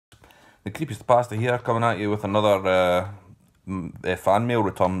The creepiest pasta here, coming at you with another fan mail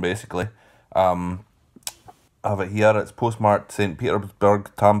return, basically. I have it here. It's postmarked St.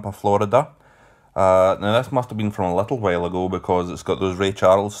 Petersburg, Tampa, Florida. Now this must have been from a little while ago because it's got those Ray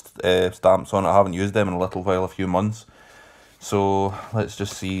Charles stamps on it. I haven't used them in a little while, a few months. So let's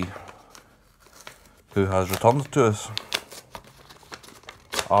just see who has returned to us.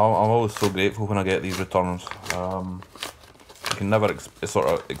 I'm always so grateful when I get these returns. You can never sort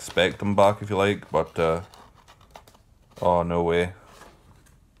of expect them back, if you like, but oh, no way.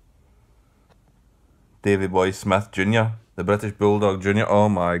 Davey Boy Smith Jr, the British Bulldog Jr. Oh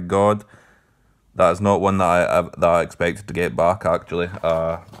my god, that is not one that I expected to get back. Actually,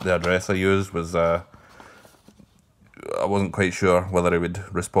 the address I used was I wasn't quite sure whether he would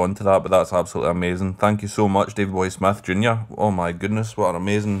respond to that, but that's absolutely amazing. Thank you so much, Davey Boy Smith Jr. Oh my goodness, what an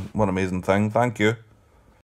amazing thing. Thank you.